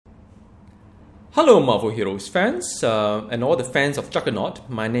Hello Marvel Heroes fans and all the fans of Juggernaut.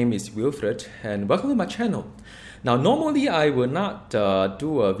 My name is Wilfred and welcome to my channel. Now normally I will not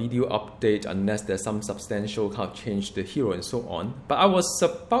do a video update unless there's some substantial kind of change to the hero and so on. But I was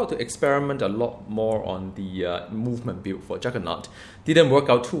about to experiment a lot more on the movement build for Juggernaut. Didn't work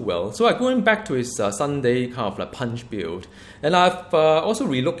out too well. So I'm going back to his Sunday kind of like punch build. And I've also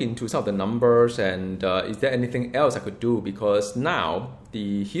relooked into some of the numbers and is there anything else I could do, because now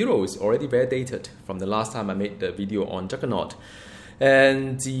the hero is already very dated from the last time I made the video on Juggernaut.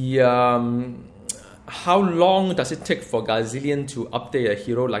 And the how long does it take for Gazillion to update a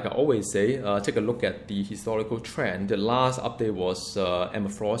hero? Like I always say, take a look at the historical trend. The last update was Emma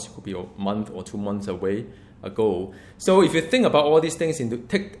Frost. It could be a month or 2 months ago. So if you think about all these things,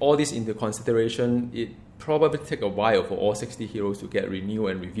 take all this into consideration, it probably take a while for all 60 heroes to get renewed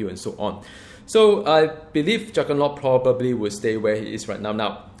and reviewed and so on. So I believe Juggernaut probably will stay where he is right now.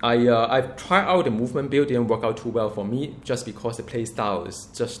 Now, I've tried out the movement build, didn't work out too well for me, just because the play style is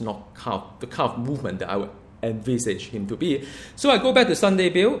just not the kind of movement that I would envisage him to be. So I go back to Sunday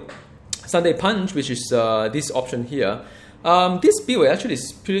build, Sunday Punch, which is this option here. This build actually is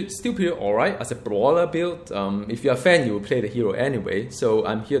still pretty alright as a brawler build. If you're a fan, you will play the hero anyway, so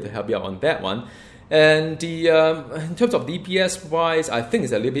I'm here to help you out on that one. And the in terms of DPS wise, I think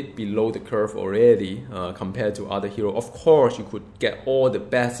it's a little bit below the curve already compared to other heroes. Of course, you could get all the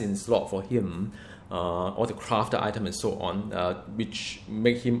best in slot for him, all the crafted item and so on, which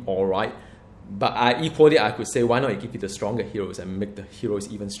make him alright. But equally, I could say, why not give you the stronger heroes and make the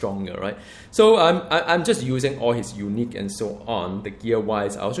heroes even stronger, right? So I'm just using all his unique and so on, the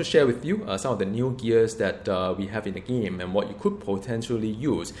gear-wise. I also share with you some of the new gears that we have in the game and what you could potentially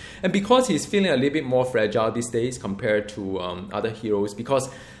use. And because he's feeling a little bit more fragile these days compared to other heroes, because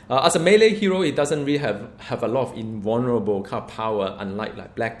as a melee hero, he doesn't really have a lot of invulnerable kind of power, unlike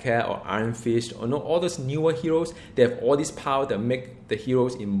like Black Cat or Iron Fist or all those newer heroes. They have all this power that make the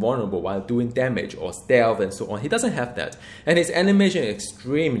heroes invulnerable while doing damage or stealth and so on. He doesn't have that. And his animation is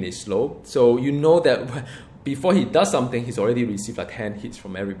extremely slow. So you know that before he does something, he's already received like 10 hits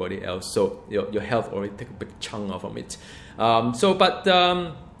from everybody else. So your health already take a big chunk from it. I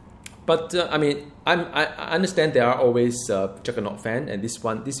mean, I understand there are always Juggernaut fans, and this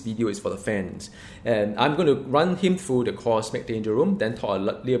video is for the fans. And I'm going to run him through the Cosmic Danger Room, then talk a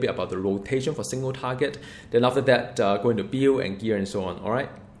little bit about the rotation for single target. Then after that, go into build and gear and so on, alright?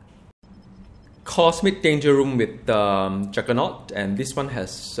 Cosmic Danger Room with Juggernaut, and this one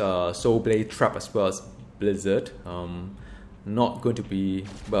has Soul Blade Trap as well as Blizzard. Not going to be,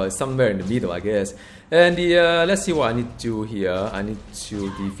 well, it's somewhere in the middle, I guess. And let's see what I need to do here. I need to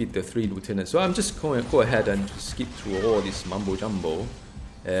defeat the 3 lieutenants. So I'm just going to go ahead and skip through all this mumbo jumbo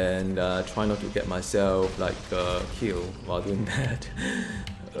and try not to get myself like killed while doing that.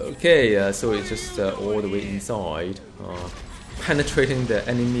 Okay, so it's just all the way inside, penetrating the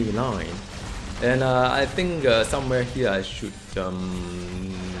enemy line. And I think somewhere here I should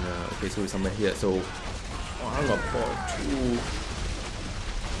okay, so somewhere here. So I'm gonna pull 2.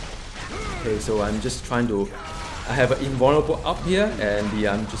 Okay, so I'm just trying to. I have an invulnerable up here, and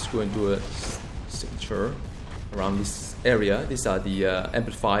I'm just going to do a signature around this area. These are the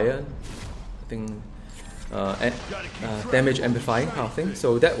amplifier, I think, damage amplifying kind of thing.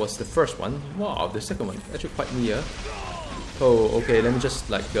 So that was the first one. Wow, the second one actually quite near. Oh, okay. Let me just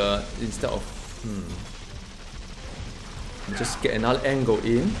like instead of just get another angle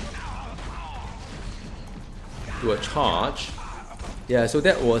in. Do a charge. Yeah, so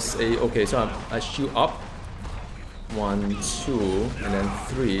that was a okay. So I shoot up 1, 2, and then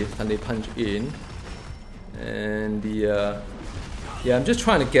 3. Sunday Punch in, and the yeah, I'm just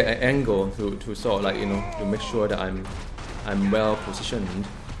trying to get an angle to sort of like to make sure that I'm well positioned,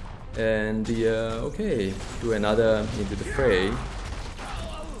 and the okay, do another into the fray.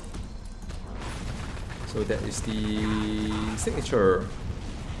 So that is the signature.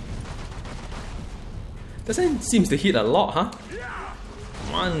 Doesn't seem to hit a lot, huh?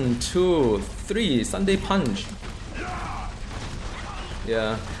 1, 2, 3, Sunday Punch.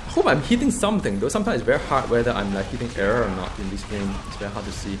 Yeah, I hope I'm hitting something though. Sometimes it's very hard whether I'm like hitting air or not in this game. It's very hard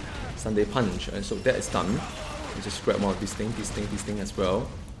to see. Sunday Punch, and so that is done. You just grab more of this thing as well.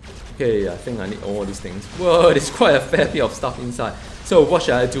 Okay, I think I need all these things. Whoa, there's quite a fair bit of stuff inside. So what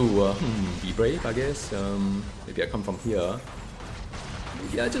should I do? Be brave, I guess. Maybe I come from here.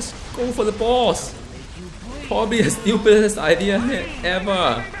 Maybe I just go for the boss. Probably the stupidest idea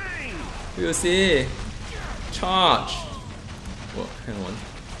ever. We'll see. Charge. Whoa, hang on.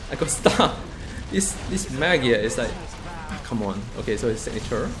 I got stuck. This mag here is like, come on. Okay, so it's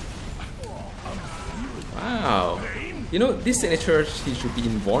signature. Wow. You know, this signature, he should be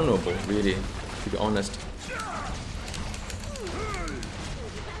invulnerable, really. to be honest.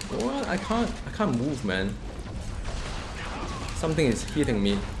 What? I can't move, man. Something is hitting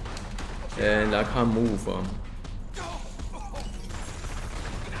me, and I can't move.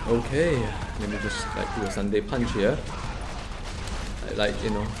 Okay, let me just like do a Sunday punch here. Like,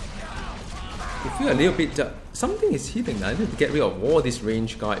 you know, you feel a little bit. Something is hitting. I need to get rid of all this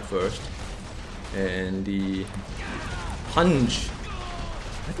range guide first, and the punch.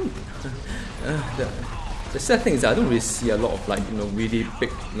 I don't. The sad thing is I don't really see a lot of, like, you know, really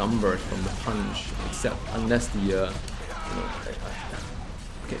big numbers from the punch, except unless the you know,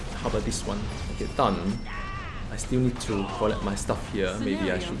 okay, how about this one? Okay, done. I still need to collect my stuff here.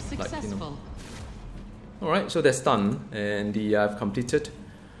 Maybe I should, like, you know. Alright, so that's done, and I've completed.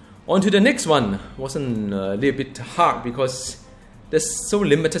 On to the next one. Wasn't a little bit hard because there's so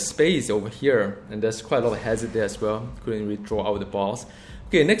limited space over here, and there's quite a lot of hazard there as well. Couldn't really draw out the balls.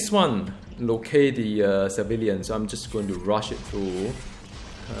 Okay, next one. Locate the civilian. So I'm just going to rush it through.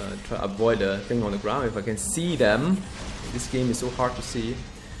 Try to avoid the thing on the ground if I can see them. This game is so hard to see.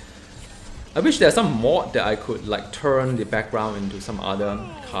 I wish there's some mod that I could, like, turn the background into some other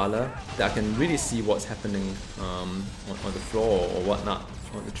color that I can really see what's happening on the floor or whatnot,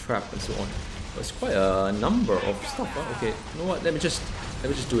 on the trap and so on. But it's quite a number of stuff. Huh? Okay, you know what? Let me just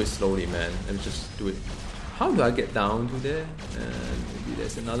do it slowly, man. Let me just do it. How do I get down to there? And maybe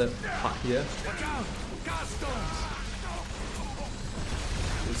there's another part here.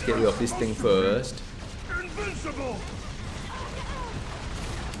 Let's get rid of this thing first. Invincible.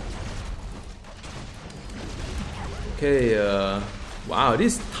 Okay, wow,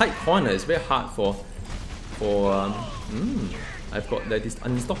 this tight corner is very hard for I've got like this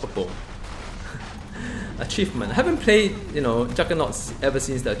unstoppable achievement. I haven't played, you know, Juggernauts ever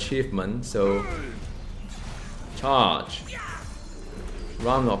since the achievement, so charge.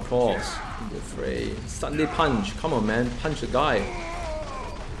 Round of applause in the fray. Sunday punch, come on man, punch the guy.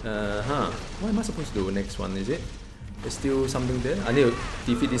 What am I supposed to do next one, is it? There's still something there. I need to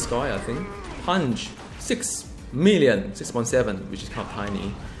defeat this guy, I think. Punch, 6,000,000, which is kind of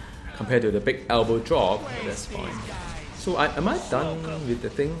tiny compared to the big elbow drop. That's fine. So am I done with the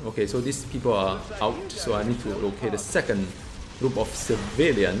thing? Okay, so these people are out, so I need to locate the second group of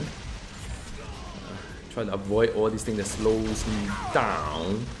civilian. Try to avoid all these things that slows me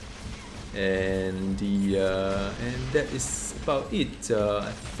down, and that is about it.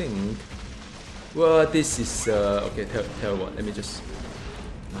 I think. Well, this is okay. Tell what. Let me just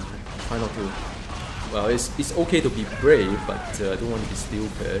try not to. Well, it's okay to be brave, but I don't want to be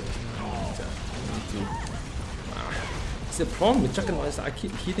stupid. It's the problem with Juggernaut is I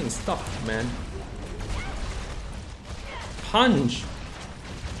keep hitting stuff, man. Punch,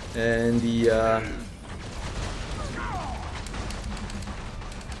 and I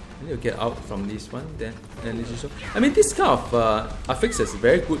need to get out from this one. Then, and this is. I mean, this kind of affixes is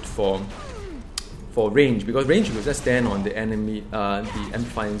very good for range, because range you can just stand on the enemy, the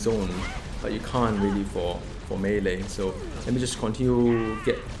amplifying zone. But you can't really for melee. So let me just continue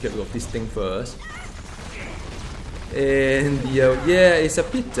get rid of this thing first. And yeah, it's a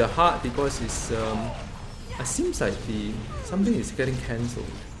bit hard because it's it seems like something is getting cancelled.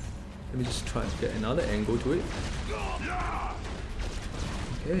 Let me just try to get another angle to it.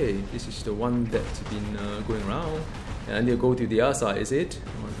 Okay, this is the one that's been going around, and I need to go to the other side. Is it?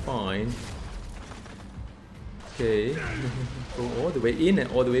 Fine. Okay, go all the way in and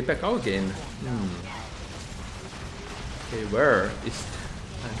all the way back out again. Okay, where is...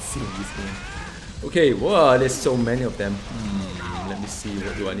 I'm seeing this thing. Okay, wow, there's so many of them. Let me see,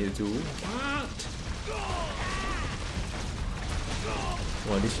 what do I need to do? What?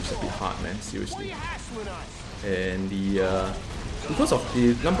 Wow, this is a bit hard, man, seriously. And because of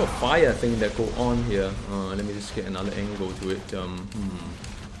the number of fire thing that go on here, let me just get another angle to it.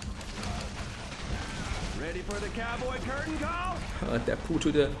 Ready for the cowboy curtain call? That pull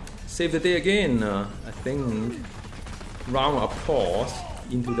to the save the day again. I think round of applause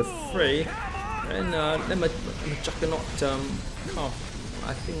into the fray, and let my Juggernaut cough.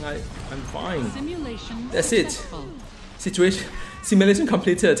 I think I'm fine. Simulation That's it. Successful. Simulation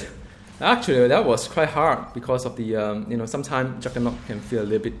completed. Actually, that was quite hard because of the you know, sometimes Juggernaut can feel a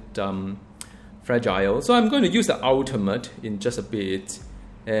little bit fragile. So I'm going to use the ultimate in just a bit,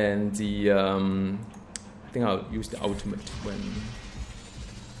 and the I think I'll use the ultimate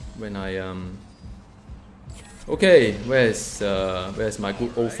when I Okay, where's my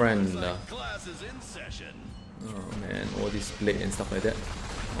good old friend? Oh man, all this blade and stuff like that.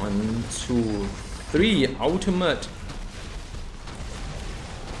 1, 2, 3, ultimate.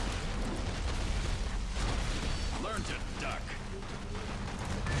 Learn to duck.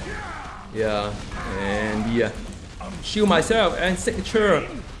 Yeah, and yeah, shield myself and signature,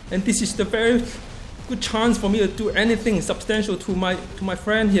 and this is the very good chance for me to do anything substantial to my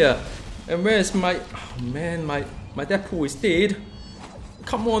friend here. And where is my, oh man, my Deadpool is dead.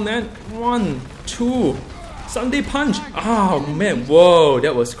 Come on, man. 1, 2, Sunday Punch. Oh man, whoa,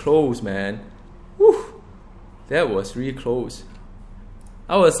 that was close, man. Whew. That was really close.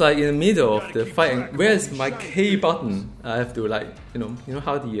 I was like in the middle of the fight, and where's my K button? I have to like, you know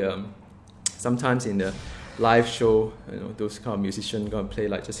how the sometimes in the live show, those kind of musicians gonna play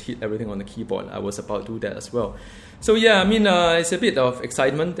like just hit everything on the keyboard. I was about to do that as well. So yeah, I mean it's a bit of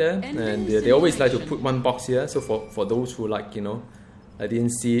excitement there, and they always like to put one box here. So for those who like, I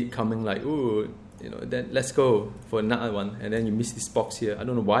didn't see it coming, like, ooh, then let's go for another one, and then you miss this box here. I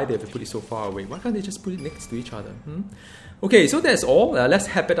don't know why they have to put it so far away. Why can't they just put it next to each other? Okay, so that's all. Let's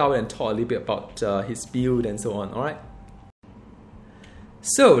hop it out and talk a little bit about his build and so on. All right.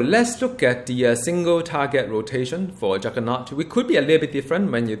 So let's look at the single target rotation for Juggernaut. We could be a little bit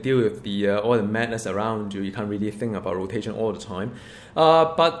different when you deal with the all the madness around you. You can't really think about rotation all the time.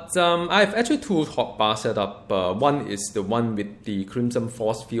 But I have actually two hotbar set up. One is the one with the Crimson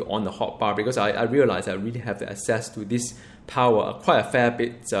Force Field on the hotbar, because I realized I really have the access to this power quite a fair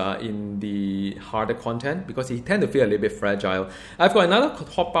bit in the harder content, because he tend to feel a little bit fragile. I've got another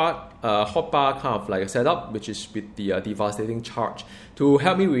hotbar kind of like a setup, which is with the devastating charge to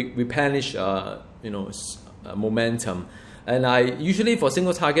help me replenish momentum. And I usually, for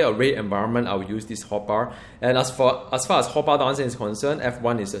single target or raid environment, I will use this hotbar. And as far as hotbar dancing is concerned,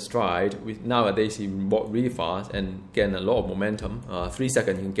 F1 is a stride. Nowadays he walk really fast and gain a lot of momentum. 3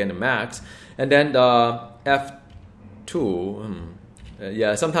 seconds you can gain the max. And then F2,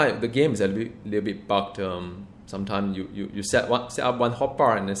 yeah, sometimes the game is a little bit bugged. Sometimes you set up one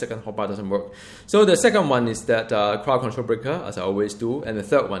hotbar and the second hotbar doesn't work. So the second one is that crowd control breaker, as I always do, and the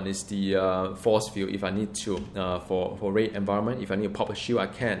third one is the force field if I need to for raid environment. If I need to pop a shield, I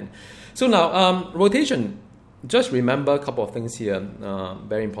can. So now rotation. Just remember a couple of things here,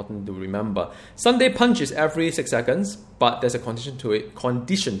 very important to remember. Sunday Punch is every 6 seconds, but there's a condition to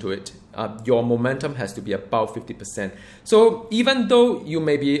it. Your momentum has to be about 50%. So even though you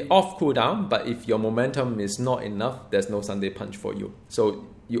may be off cooldown, but if your momentum is not enough, there's no Sunday Punch for you. So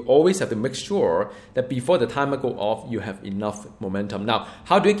you always have to make sure that before the timer go off, you have enough momentum. Now,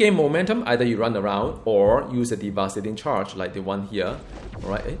 how do you gain momentum? Either you run around or use a devastating charge like the one here. All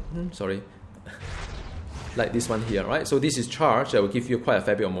right, sorry. Like this one here, right? So this is charge that will give you quite a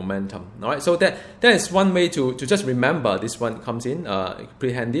fair bit of momentum. All right, so that is one way to just remember. This one comes in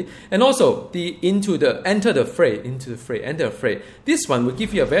pretty handy. And also the enter the fray. This one will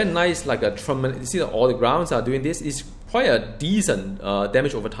give you a very nice like a tremendous. You see that all the grounds are doing this. Is quite a decent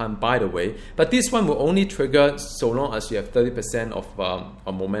damage over time, by the way. But this one will only trigger so long as you have 30%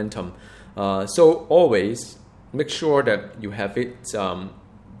 of momentum. So always make sure that you have it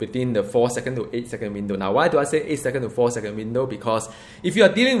within the 4 second to 8 second window. Now, why do I say 8 second to 4 second window? Because if you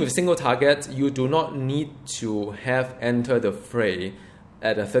are dealing with single targets, you do not need to have enter the fray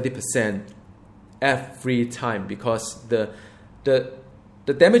at a 30% every time, because the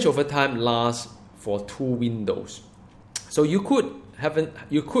damage over time lasts for 2 windows. So you could have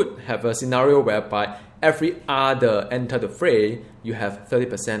a scenario whereby every other enter the fray, you have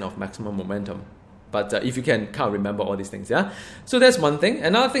 30% of maximum momentum. But if you can't remember all these things, yeah. So that's one thing.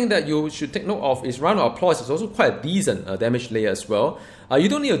 Another thing that you should take note of is round of applause is also quite a decent damage layer as well. You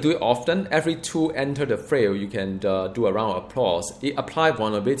don't need to do it often. Every 2 enter the fray, you can do a round of applause. It applies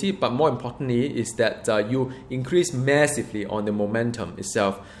vulnerability, but more importantly is that you increase massively on the momentum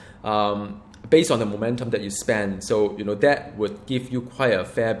itself. Based on the momentum that you spend, so that would give you quite a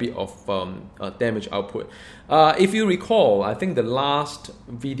fair bit of damage output. If you recall, I think the last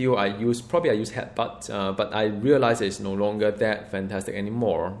video I used headbutt, but I realized it's no longer that fantastic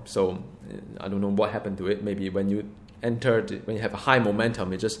anymore. So I don't know what happened to it. Maybe when you when you have a high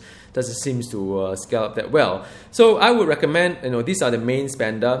momentum, it just doesn't seem to scale up that well. So I would recommend, these are the main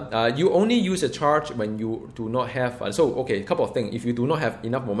spender. You only use a charge when you do not have, a couple of things. If you do not have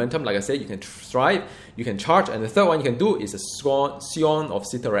enough momentum, like I said, you can stride, you can charge, and the third one you can do is a Scion of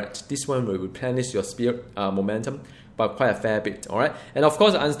Citharet. This one will replenish your spear momentum by quite a fair bit, all right? And of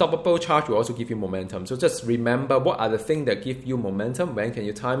course, the Unstoppable charge will also give you momentum. So just remember what are the things that give you momentum, when can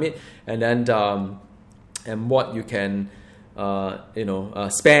you time it, and then and what you can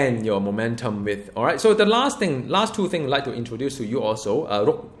spend your momentum with. All right, so the last 2 things I'd like to introduce to you also,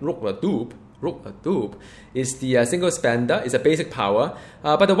 Ruk the Dupe, dupe is the single spender. It's a basic power,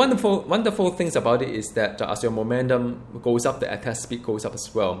 but the wonderful things about it is that as your momentum goes up, the attack speed goes up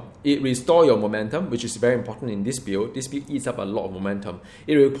as well. It restores your momentum, which is very important in this build. This build eats up a lot of momentum.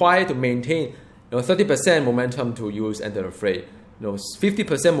 It requires to maintain 30% momentum to use Enter the Fray,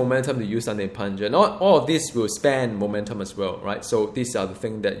 50% momentum to use Sunday Punch, and all of this will span momentum as well, right? So these are the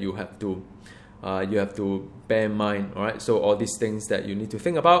things that you have to bear in mind, all right? So all these things that you need to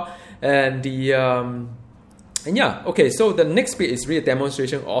think about, and yeah, okay. So the next bit is really a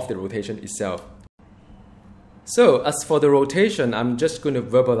demonstration of the rotation itself. So as for the rotation, I'm just going to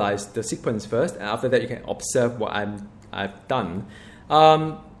verbalize the sequence first, and after that you can observe what I've done.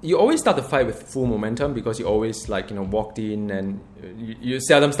 You always start the fight with full momentum because you always walked in, and you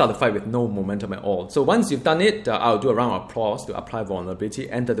seldom start the fight with no momentum at all. So once you've done it, I'll do a round of applause to apply vulnerability,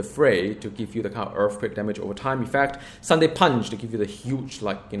 Enter the Fray to give you the kind of earthquake damage over time effect, Sunday Punch to give you the huge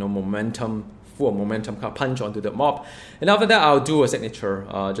momentum, full momentum kind of punch onto the mob, and after that I'll do a signature,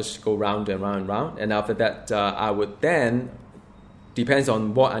 just go round and round and round, and after that I would then, depends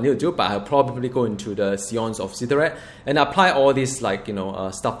on what I need to do, but I'll probably go into the Sions of Sitheret and apply all this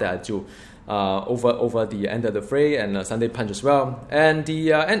stuff that I do over the End of the Fray and Sunday Punch as well. And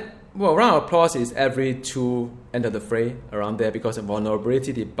round of applause is every 2 End of the Fray around there, because of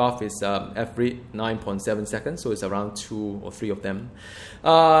vulnerability, the buff is every 9.7 seconds, so it's around 2 or 3 of them.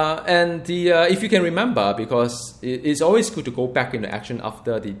 If you can remember, because it's always good to go back into action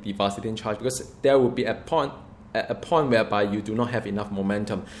after the devastating charge, because there will be a point whereby you do not have enough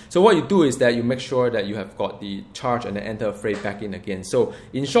momentum. So what you do is that you make sure that you have got the charge and then Enter the Fray back in again. So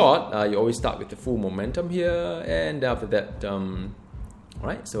in short, you always start with the full momentum here, and after that,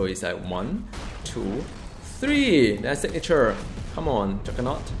 alright, so it's like 1, 2, 3. That's signature. Come on,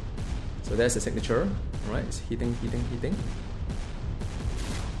 Juggernaut. So that's the signature. Alright, it's hitting.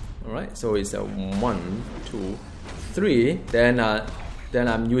 Alright, so it's a 1, 2, 3. Then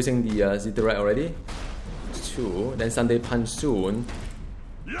I'm using the Zitherite already. 2, then Sunday Punch soon.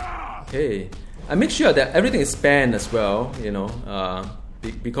 Okay, I make sure that everything is spanned as well,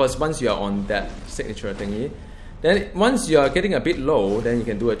 because once you are on that signature thingy, then once you are getting a bit low, then you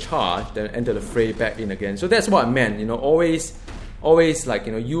can do a charge, then Enter the Fray back in again. So that's what I meant, always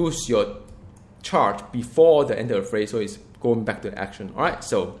use your charge before the Enter the Fray, so it's going back to action. Alright,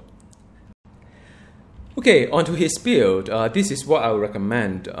 so okay, onto his build. This is what I would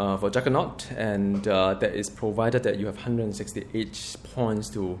recommend for Juggernaut, and that is provided that you have 168 points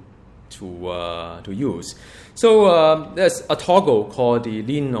to use. So there's a toggle called the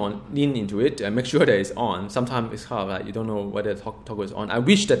lean into it, and make sure that it's on. Sometimes it's hard, right? You don't know whether the toggle is on. I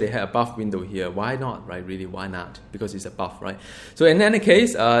wish that they had a buff window here. Why not, right? Really, why not? Because it's a buff, right? So in any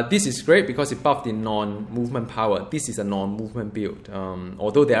case, this is great because it buffed the non-movement power. This is a non-movement build.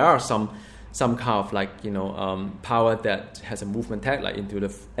 Although there are some kind of power that has a movement tag, like into the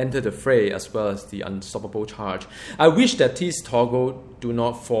Enter the Fray as well as the unstoppable charge. I wish that this toggle do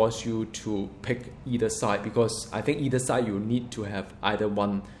not force you to pick either side, because I think either side you need to have either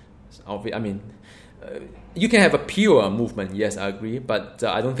one of it. I mean, you can have a pure movement, yes, I agree, but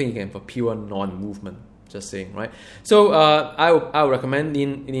I don't think you can have a pure non-movement. Just saying, right? So I would recommend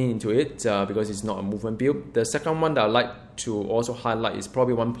lean into it because it's not a movement build. The second one that I'd like to also highlight is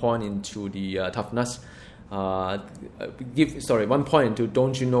probably 1 point into the toughness. 1 point into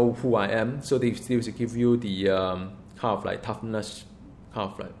Don't You Know Who I Am. So they will give you the kind of toughness,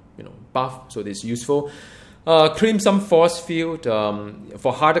 kind of buff. So this is useful. Crimson Force Field,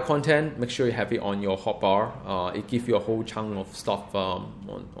 for harder content, make sure you have it on your hotbar. It gives you a whole chunk of stuff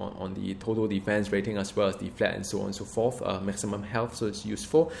on the total defense rating as well as the flat and so on and so forth, maximum health, so it's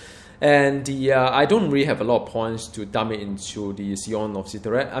useful. And I don't really have a lot of points to dump it into the Sion of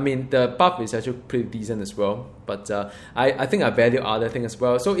Sitheret. I mean, the buff is actually pretty decent as well, but I think I value other things as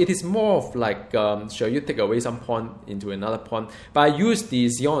well. So it is more of like, shall you take away some point into another point? But I use the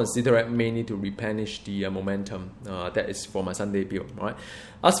Sion of Sitheret mainly to replenish the momentum. That is for my Sunday build. Right?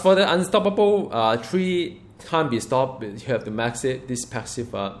 As for the Unstoppable, 3 can't be stopped. You have to max it. This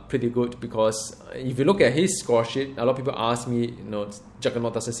passive pretty good, because if you look at his score sheet, a lot of people ask me,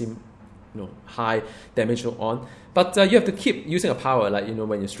 Juggernaut doesn't seem high damage on, but you have to keep using a power, like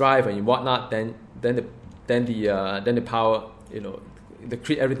when you strive and whatnot, then the power, the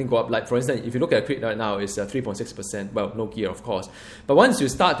crit, everything go up. Like for instance, if you look at crit right now, it's 3.6%. Well, no gear of course, but once you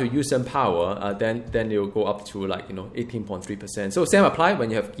start to use some power, then it will go up to 18.3%. So same apply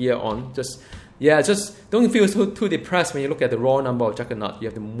when you have gear on. Just don't feel too depressed when you look at the raw number of Juggernaut. You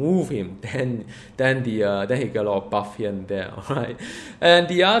have to move him, then he get a lot of buff here and there. Alright. And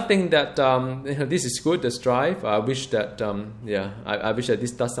the other thing that this is good, the strive. I wish that I wish that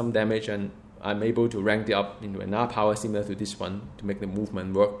this does some damage, and I'm able to rank it up into another power similar to this one to make the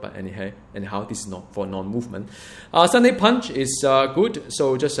movement work. But anyhow, this is not for non-movement. Sunday Punch is good,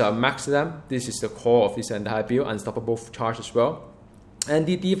 so just max them. This is the core of this entire build. Unstoppable charge as well. And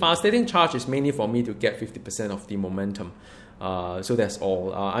the devastating charge is mainly for me to get 50% of the momentum. So that's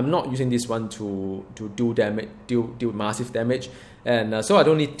all. I'm not using this one to do damage, do massive damage, and so I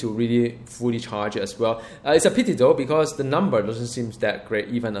don't need to really fully charge it as well. It's a pity though, because the number doesn't seem that great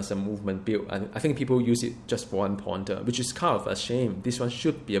even as a movement build. I think people use it just for one pointer, which is kind of a shame. This one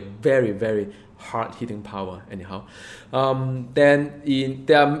should be a very, very hard hitting power anyhow. Then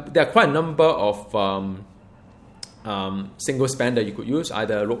there are quite a number of single span that you could use,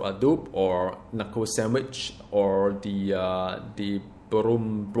 either rope a dupe or knuckle sandwich or the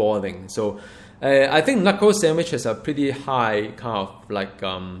broom brawling. So I think knuckle sandwich has a pretty high kind of like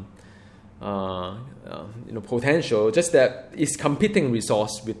potential, just that it's competing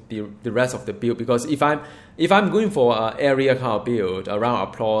resource with the rest of the build. Because if I'm going for an area kind of build around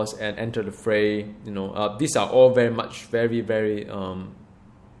applause and enter the fray, these are all very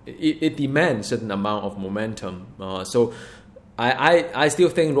it demands certain amount of momentum. So I still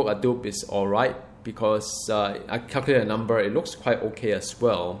think rope a dupe is alright, because I calculated a number, it looks quite okay as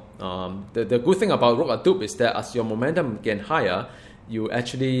well. The good thing about rope a dupe is that as your momentum gets higher, you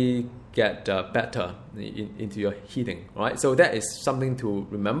actually get better into your hitting, right? So that is something to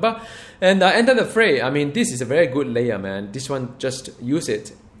remember. And enter the fray, I mean, this is a very good layer, man. This one, just use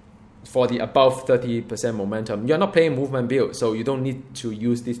it for the above 30% momentum. You're not playing movement build, so you don't need to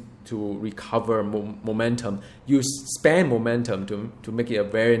use this to recover momentum. You spend momentum to make it a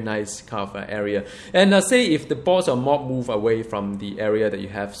very nice kind of area. And say if the boss or mob move away from the area that you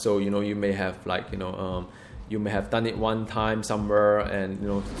have, so you may have you may have done it one time somewhere,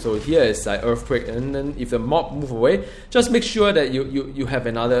 and so here is like earthquake, and then if the mob move away, just make sure that you have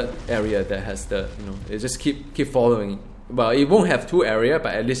another area that has the it just keep following. Well, it won't have two areas,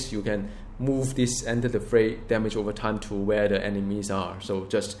 but at least you can move this enter the fray damage over time to where the enemies are. So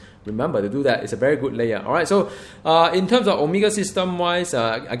just remember to do that. It's a very good layer. All right. So in terms of Omega system wise,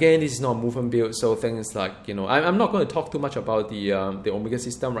 again, this is not a movement build. So things like I'm not going to talk too much about the Omega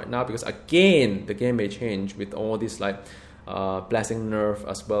system right now, because again, the game may change with all this like blessing nerf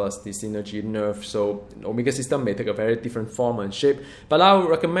as well as the synergy nerf. So Omega system may take a very different form and shape. But I would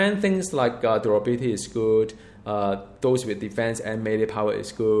recommend things like durability is good. Those with defense and melee power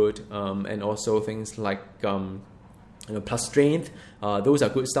is good, and also things like plus strength, those are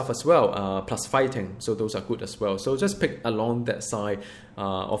good stuff as well, plus fighting, so those are good as well. So just pick along that side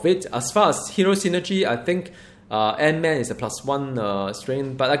of it. As far as hero synergy, I think Ant-Man is a +1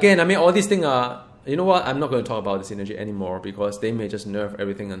 strength, but again, I mean, all these things are, you know what, I'm not going to talk about the synergy anymore, because they may just nerf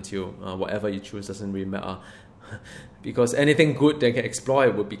everything until whatever you choose doesn't really matter. Because anything good they can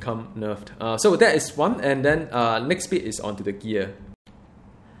exploit will become nerfed. So that is one, and then next bit is onto the gear.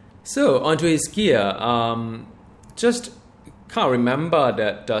 So onto his gear, just can't remember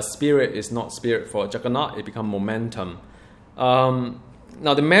that spirit is not spirit for Juggernaut, it becomes momentum. Now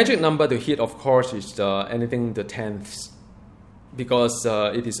the magic number to hit, of course, is anything the 10ths, because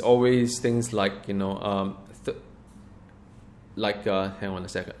it is always things like hang on a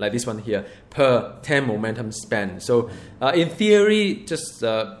second, like this one here, per 10 momentum span. So in theory, just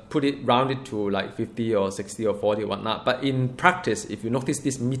put it, round it to like 50 or 60 or 40 or whatnot. But in practice, if you notice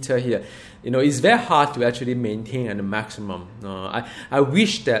this meter here, it's very hard to actually maintain at the maximum. I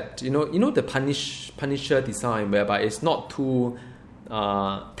wish that the Punisher design, whereby it's not too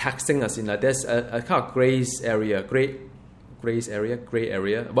taxing, as in like there's a kind of gray area.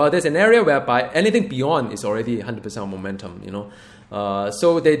 Well, there's an area whereby anything beyond is already 100% momentum,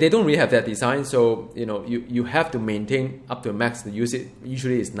 So they don't really have that design. So, you have to maintain up to max to use it.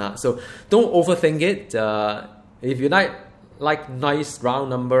 Usually it's not. So don't overthink it. If you like nice round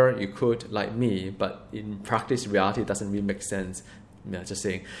number, you could, like me, but in practice, reality, it doesn't really make sense. Yeah, just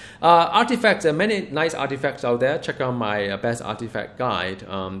saying. Artifacts, many nice artifacts out there. Check out my best artifact guide.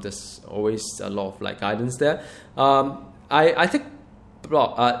 There's always a lot of guidance there. I think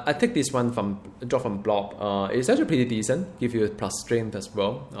Blob. I take this one from Blob. It's actually pretty decent. Give you a plus strength as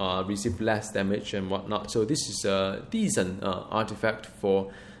well. Receive less damage and whatnot. So this is a decent artifact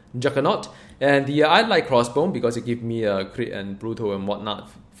for Juggernaut. And I like Crossbone because it gives me a crit and brutal and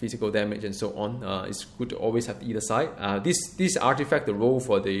whatnot, physical damage and so on. It's good to always have either side. This artifact, the roll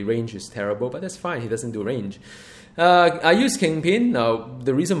for the range is terrible, but that's fine. He doesn't do range. I use Kingpin.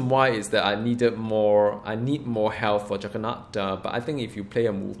 The reason why is that I need more health for Juggernaut. But I think if you play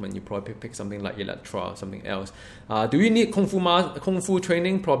a movement, you probably pick something like Electra or something else. Do you need Kung Fu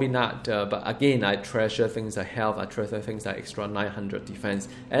training? Probably not. But again, I treasure things like health. I treasure things like extra 900 defense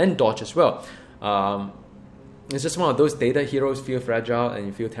and dodge as well. It's just one of those data heroes feel fragile and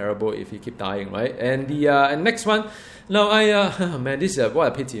you feel terrible if you keep dying, right? And the and next one, now man, this is what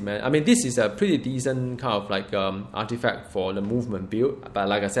a pity, man. I mean, this is a pretty decent kind of like artifact for the movement build, but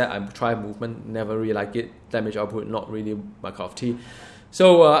like I said, I tried movement, never really like it. Damage output, not really my cup of tea.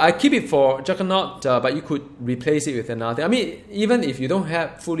 So I keep it for Juggernaut, but you could replace it with another. I mean, even if you don't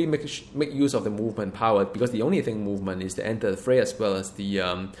have fully make use of the movement power, because the only thing movement is to enter the fray as well as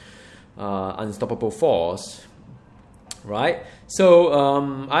the unstoppable force. Right, so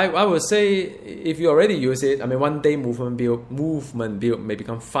I would say if you already use it, I mean, one day movement build may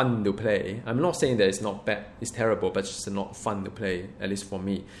become fun to play. I'm not saying that it's not bad, it's terrible, but it's just not fun to play, at least for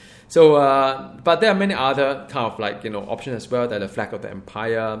me. So, but there are many other kind of like, you know, options as well, that the Flag of the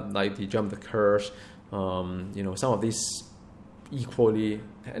Empire, like the Jump the Curse, you know, some of these equally,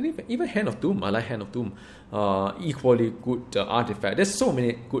 and even Hand of Doom. I like Hand of Doom. Equally good artifact. There's so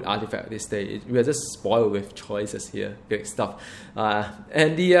many good artifacts this day. We are just spoiled with choices here. Great stuff.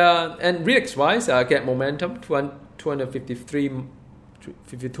 And the and Relix wise, get momentum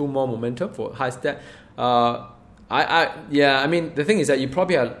 252 more momentum for high stat. I mean, the thing is that you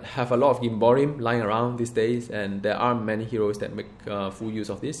probably have a lot of Gimborium lying around these days, and there aren't many heroes that make full use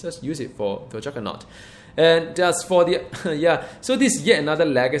of this. Just use it for Juggernaut. And just for the so this is yet another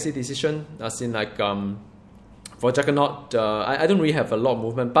legacy decision, as in like for Juggernaut, I don't really have a lot of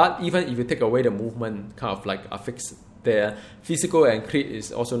movement, but even if you take away the movement kind of like affix there, physical and crit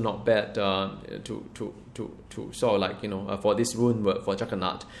is also not bad to sort of like, you know, for this rune word for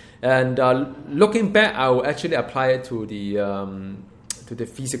Juggernaut. And looking back, I will actually apply it to the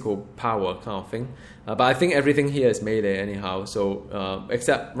physical power kind of thing. But I think everything here is melee anyhow, so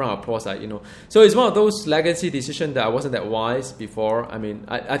except round of applause, like, you know. So it's one of those legacy decisions that I wasn't that wise before. I mean,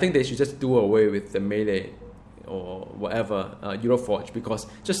 I think they should just do away with the melee or whatever Euroforge, because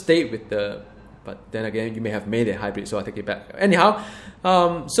just stay with the, but then again you may have melee hybrid, so I take it back. Anyhow,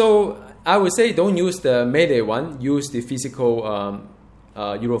 so I would say don't use the melee one, use the physical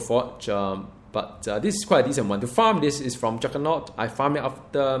Euroforge, but this is quite a decent one. To farm this is from Juggernaut. I farmed it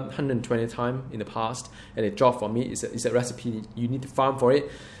after 120 times in the past, and it dropped for me. It's a recipe you need to farm for it.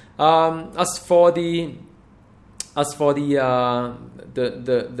 As for the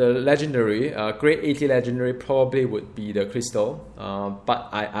legendary, grade 80 legendary probably would be the crystal, but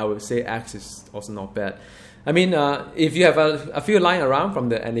I would say Axe is also not bad. I mean, if you have a few lying around from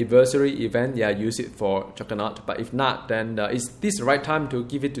the anniversary event, yeah, use it for Juggernaut. But if not, then is this the right time to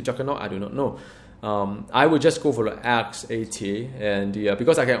give it to Juggernaut? I do not know. I would just go for the Axe 80, and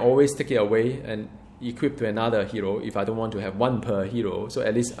because I can always take it away and equip to another hero if I don't want to have one per hero. So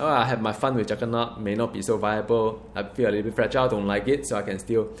at least I have my fun with Juggernaut, may not be so viable. I feel a little bit fragile, don't like it, so I can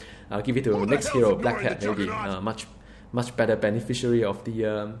still give it to the next hero, Black Hat maybe, much better beneficiary of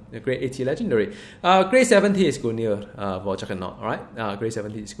the grade 80 legendary. Grade 70 is Gungnir for Juggernaut, alright? Grade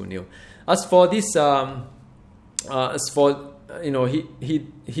 70 is Gungnir. As for this, you know,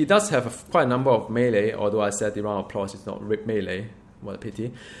 he does have quite a number of melee, although I said the round of applause is not melee, what a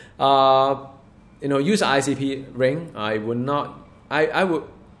pity. You know, use ICP ring. I would not, I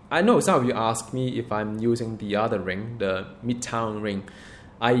know some of you ask me if I'm using the other ring, the Midtown ring.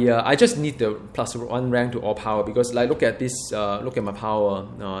 I just need the +1 rank to all power, because like look at this, look at my power.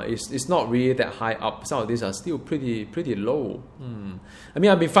 It's not really that high up. Some of these are still pretty low. I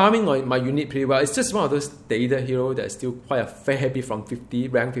mean, I've been farming on my unit pretty well. It's just one of those data hero that's still quite a fair bit from 50,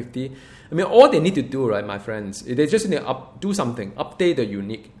 rank 50. I mean, all they need to do, right, my friends, they just need to do something, update the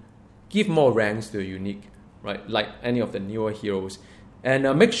unique, give more ranks to the unique, right, like any of the newer heroes, and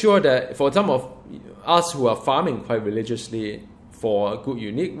make sure that for some of us who are farming quite religiously for a good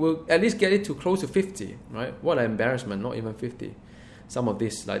unique, we'll at least get it to close to 50, right? What an embarrassment, not even 50. Some of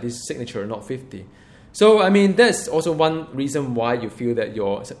this, like this signature, not 50. So, I mean, that's also one reason why you feel that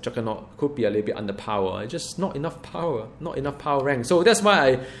your Juggernaut could be a little bit underpowered. Just not enough power rank. So that's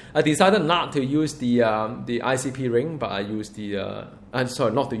why I decided not to use the ICP ring, but I use the,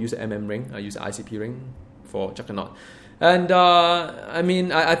 sorry, not to use the MM ring. I use the ICP ring for Juggernaut. And I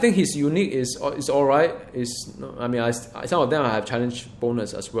mean, I think his unique is alright. I mean, some of them I have challenge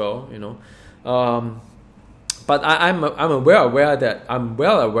bonus as well, you know. But I'm well aware that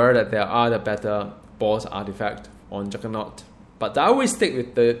there are the better boss artifact on Juggernaut. But I always stick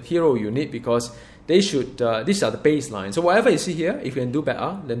with the hero unit because they should. These are the baseline. So whatever you see here, if you can do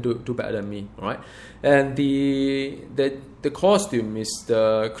better, then do better than me. All right. And the costume is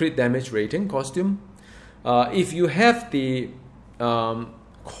the crit damage rating costume. If you have the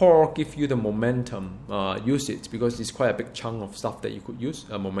core give you the momentum, use it, because it's quite a big chunk of stuff that you could use,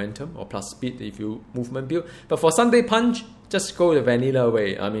 momentum or plus speed if you movement build. But for Sunday Punch, just go the vanilla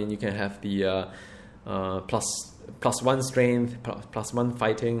way. I mean, you can have the plus 1 strength, plus 1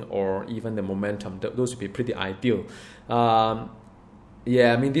 fighting, or even the momentum. Those would be pretty ideal.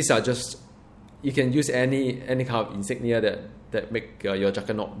 Yeah, I mean, these are just, you can use any kind of insignia that make your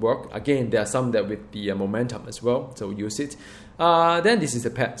Juggernaut work. Again, there are some that with the momentum as well, so use it. Then this is the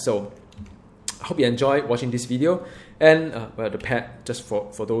pet. So I hope you enjoy watching this video. And well, the pet, just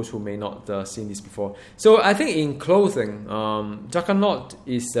for those who may not seen this before. So I think in closing, Juggernaut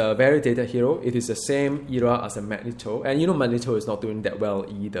is a very dated hero. It is the same era as a Magneto, and you know Magneto is not doing that well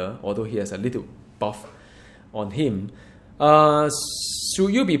either, although he has a little buff on him.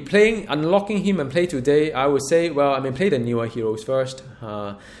 Should you be unlocking him and play today? I would say, well, I mean, play the newer heroes first.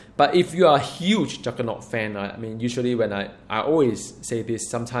 But if you are a huge Juggernaut fan, I mean, usually when I always say this,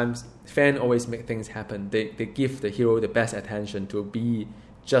 sometimes fans always make things happen. They give the hero the best attention to be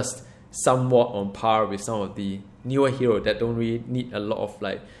just somewhat on par with some of the newer heroes that don't really need a lot of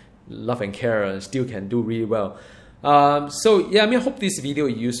like love and care and still can do really well. So yeah, I mean, I hope this video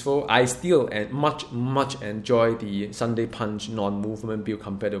is useful. I still much enjoy the Sunday Punch non-movement build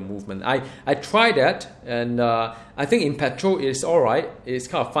compared to movement. I tried that, and I think in Patrol it's alright. It's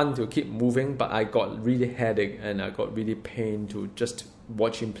kind of fun to keep moving, but I got really headache and I got really pain to just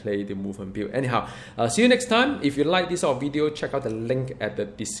watch him play the movement build. Anyhow, see you next time. If you like this sort of video, check out the link at the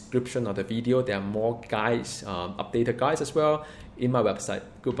description of the video. There are more guides, updated guides as well in my website.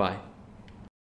 Goodbye.